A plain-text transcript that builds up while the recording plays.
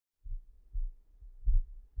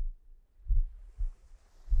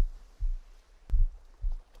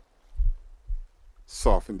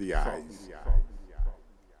Soften the eyes.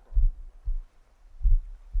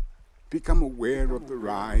 Become aware of the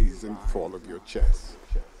rise and fall of your chest.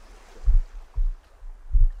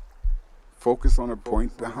 Focus on a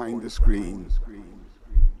point behind the screen.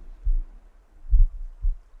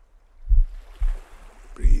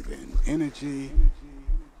 Breathe in energy.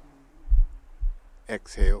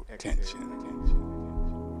 Exhale tension.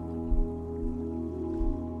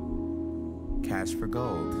 Cash for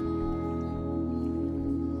gold.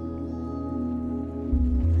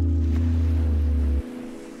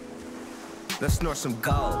 Let's snort some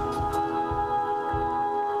gold.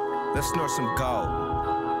 Let's snort some gold.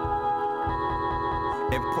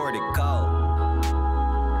 Imported gold.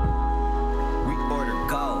 We order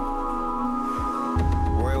gold.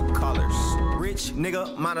 Royal colors. Rich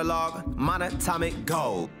nigga monologue. Monatomic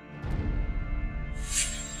gold.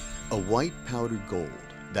 A white powdered gold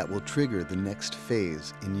that will trigger the next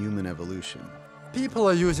phase in human evolution. People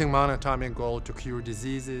are using monatomic gold to cure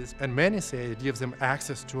diseases, and many say it gives them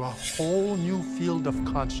access to a whole new field of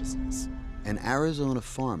consciousness. An Arizona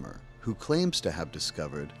farmer who claims to have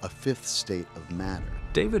discovered a fifth state of matter.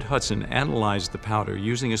 David Hudson analyzed the powder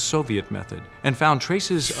using a Soviet method and found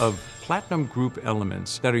traces of platinum group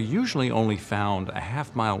elements that are usually only found a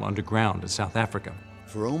half-mile underground in South Africa.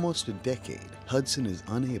 For almost a decade, Hudson is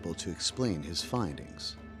unable to explain his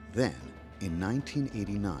findings. Then, in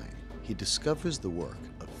 1989, he discovers the work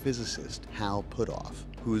of physicist Hal Puthoff,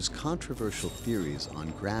 whose controversial theories on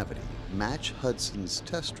gravity match Hudson's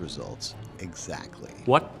test results exactly.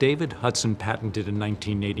 What David Hudson patented in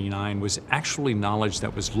 1989 was actually knowledge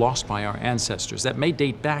that was lost by our ancestors that may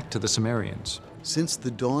date back to the Sumerians. Since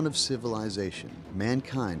the dawn of civilization,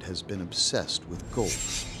 mankind has been obsessed with gold,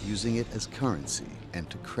 using it as currency and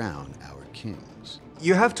to crown our kings.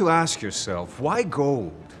 You have to ask yourself, why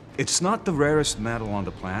gold? It's not the rarest metal on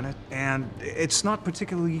the planet, and it's not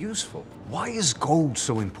particularly useful. Why is gold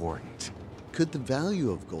so important? Could the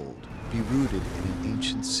value of gold be rooted in an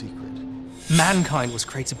ancient secret? Mankind was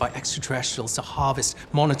created by extraterrestrials to harvest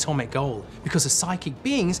monatomic gold because as psychic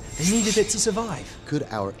beings, they needed it to survive. Could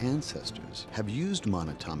our ancestors have used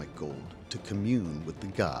monatomic gold to commune with the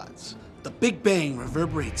gods? The Big Bang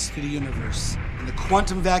reverberates through the universe in the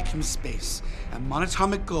quantum vacuum space, and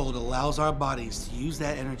monatomic gold allows our bodies to use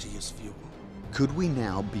that energy as fuel. Could we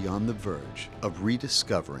now be on the verge of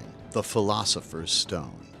rediscovering the Philosopher's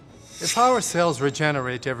Stone? If our cells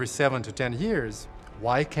regenerate every 7 to 10 years,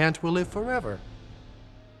 why can't we live forever?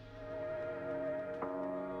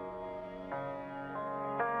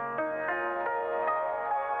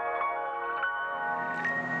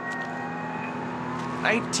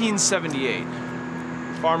 "1978.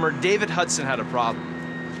 Farmer David Hudson had a problem.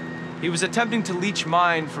 He was attempting to leach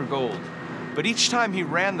mine for gold, but each time he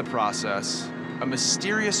ran the process, a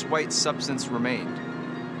mysterious white substance remained,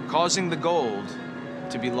 causing the gold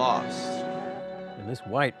to be lost. And this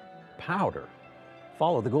white powder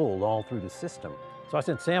followed the gold all through the system. So I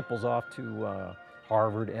sent samples off to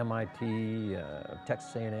Harvard, MIT,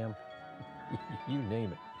 Texas A&M, you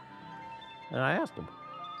name it. And I asked them,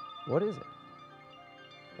 what is it?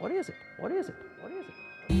 What is it? What is it? What is it?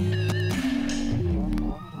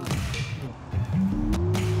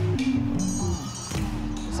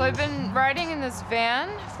 So I've been riding in this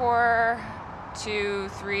van for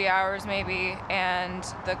 2-3 hours maybe, and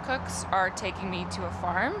the cooks are taking me to a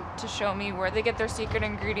farm to show me where they get their secret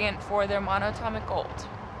ingredient for their monatomic gold.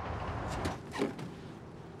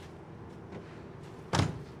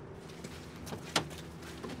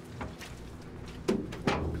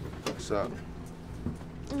 What's up?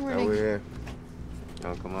 Morning. Over here.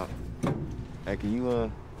 Y'all come up. Hey, can you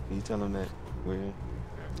tell them that we're here?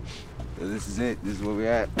 So this is it. This is where we're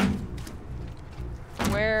at.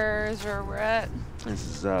 Where's where we're at? This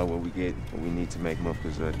is where we get what we need to make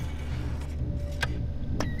MFKZT.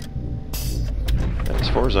 As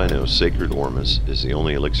far as I know, Sacred Ormus is the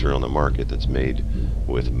only elixir on the market that's made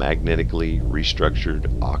with magnetically restructured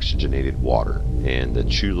oxygenated water, and the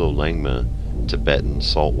Chulo Langma Tibetan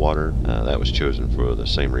salt water, that was chosen for the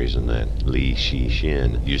same reason that Li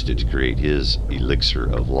Shixin used it to create his elixir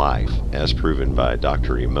of life. As proven by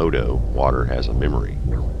Dr. Emoto, water has a memory,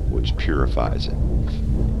 which purifies it.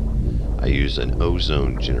 I use an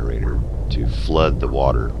ozone generator to flood the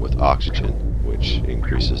water with oxygen, which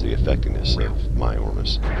increases the effectiveness of my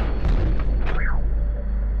Ormus.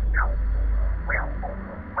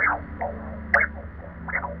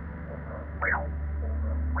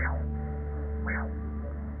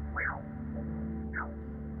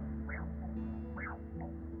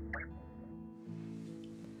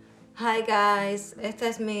 Hi guys, esta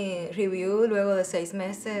es mi review luego de 6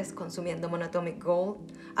 meses consumiendo Monatomic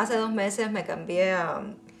Gold. Hace 2 meses me cambié a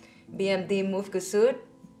BMD Move Suit.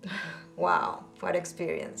 Wow, what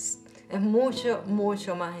experience. Es mucho,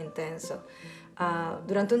 mucho más intenso.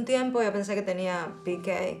 Durante un tiempo yo pensé que tenía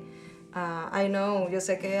PK. I know, yo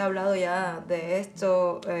sé que he hablado ya de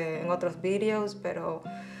esto en otros videos, pero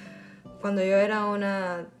cuando yo era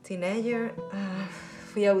una teenager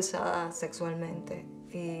fui abusada sexualmente.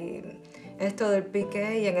 Y esto del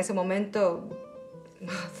PK, y en ese momento,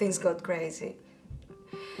 things got crazy.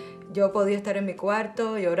 Yo podía estar en mi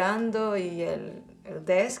cuarto llorando y el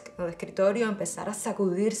desk, el escritorio, empezar a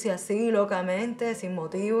sacudirse así locamente, sin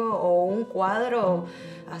motivo, o un cuadro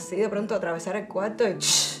así de pronto atravesar el cuarto y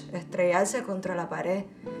estrellarse contra la pared.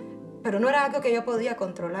 Pero no era algo que yo podía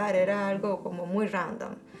controlar, era algo como muy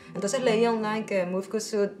random. Entonces leí online que Move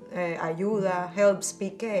Suit ayuda, helps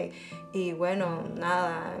PK. Y bueno,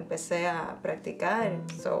 nada, empecé a practicar.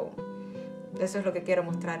 So, eso es lo que quiero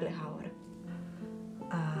mostrarles ahora.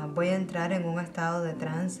 Voy a entrar en un estado de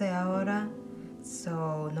trance ahora,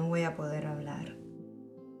 so no voy a poder hablar.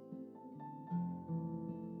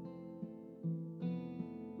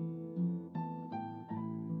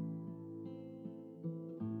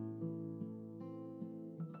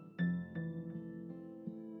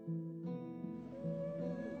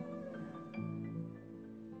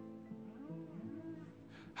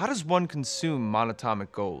 How does one consume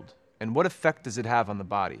monatomic gold, and what effect does it have on the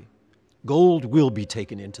body? Gold will be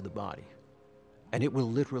taken into the body, and it will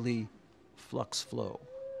literally flux flow.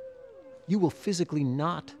 You will physically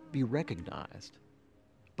not be recognized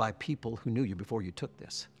by people who knew you before you took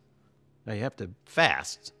this. Now you have to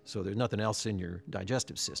fast, so there's nothing else in your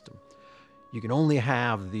digestive system. You can only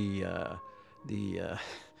have the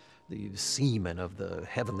semen of the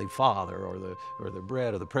Heavenly Father, or the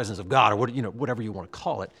bread of the presence of God, or whatever you want to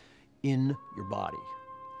call it, in your body,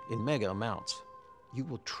 in mega amounts. You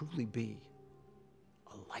will truly be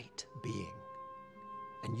a light being,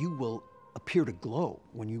 and you will appear to glow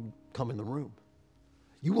when you come in the room.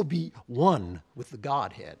 You will be one with the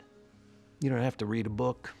Godhead. You don't have to read a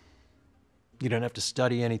book. You don't have to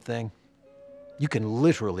study anything. You can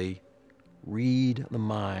literally read the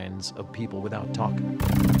minds of people without talking.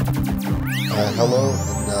 Hello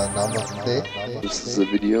and namaste. This is a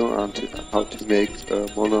video on how to make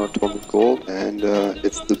monatomic gold, and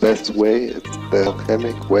it's the best way, it's the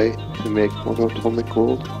alchemic way to make monatomic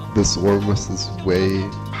gold. This ormus is way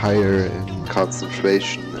higher in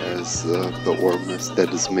concentration as the ormus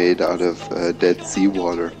that is made out of dead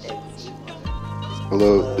seawater.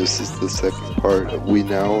 Hello, this is the second part. We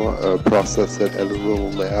now process it at a little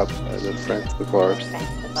lab at a friend of ours.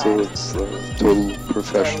 So it's total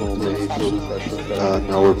professional made.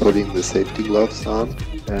 Now we're putting the safety gloves on,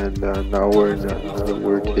 and now we're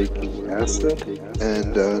taking acid,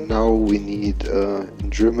 and now we need in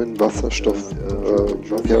German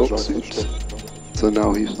Wasserstoffperoxid. So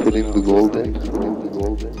now he's putting the gold in.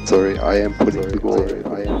 Sorry, I am putting the gold in.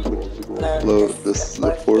 Hello, this is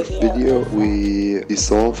the 4th video. We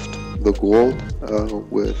dissolved the gold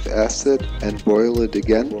with acid and boil it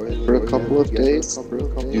again for a couple of days.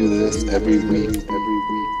 Do this every week.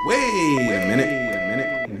 Wait a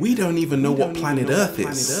minute. We don't even know what planet Earth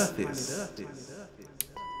is.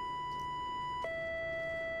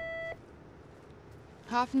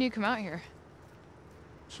 How often do you come out here?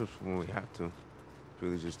 Just when we have to.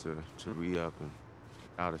 Really just to re-up and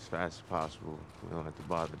out as fast as possible. We don't have to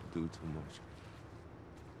bother to do too much.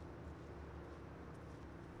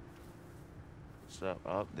 What's up?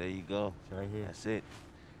 Oh, there you go. Right here. That's it.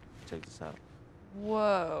 Check this out.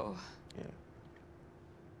 Whoa. Yeah.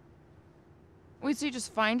 Wait, so you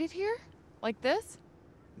just find it here? Like this?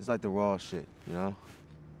 It's like the raw shit, you know? I'm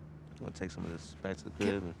gonna take some of this back to the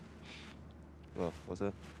crib and... Well, what's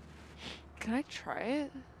up? Can I try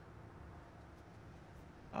it?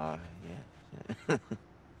 Yeah.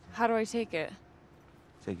 How do I take it?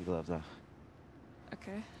 Take your gloves off.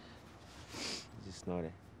 Okay. Just snort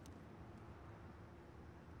it.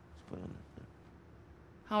 Just put it on there.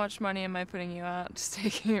 How much money am I putting you out? Just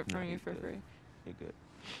taking it from you for free. You're good.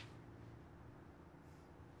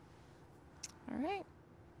 All right.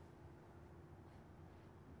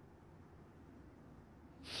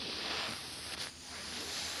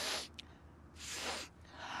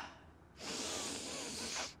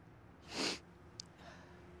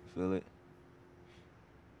 Feel it?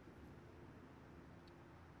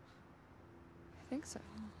 I think so.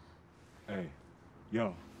 Hey,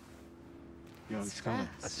 yo, it's coming.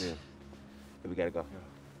 I see it. Hey, we gotta go. Yeah.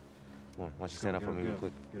 Come on, why don't you stand up for me real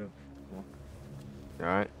quick? Get up. Come on.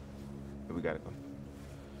 All right? Hey, we gotta go.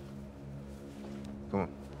 Come on.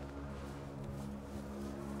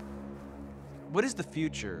 What is the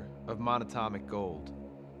future of monatomic gold?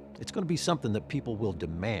 It's going to be something that people will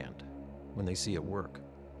demand when they see it work.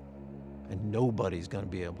 And nobody's going to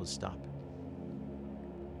be able to stop it.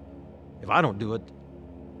 If I don't do it,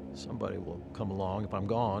 somebody will come along if I'm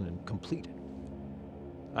gone and complete it.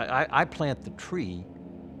 I plant the tree,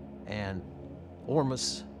 and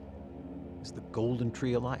Ormus is the golden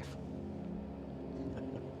tree of life,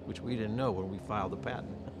 which we didn't know when we filed the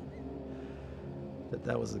patent,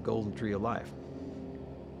 that was the golden tree of life.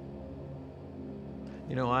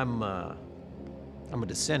 You know, I'm a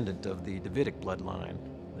descendant of the Davidic bloodline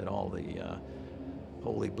that all the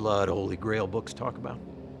Holy Blood, Holy Grail books talk about.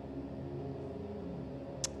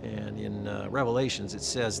 And in Revelations, it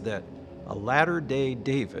says that a latter-day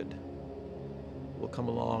David will come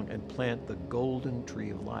along and plant the golden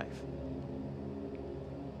tree of life.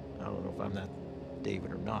 I don't know if I'm that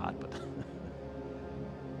David or not, but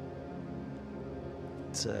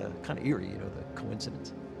it's kind of eerie, you know, the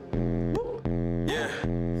coincidence. Yeah,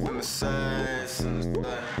 I'm the same.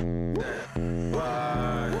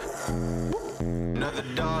 Another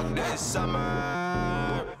dog day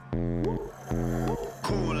summer.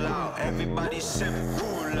 Cool out, everybody sip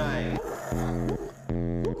Kool-Aid.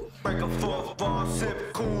 Break a fourth ball,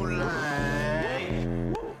 sip Kool-Aid.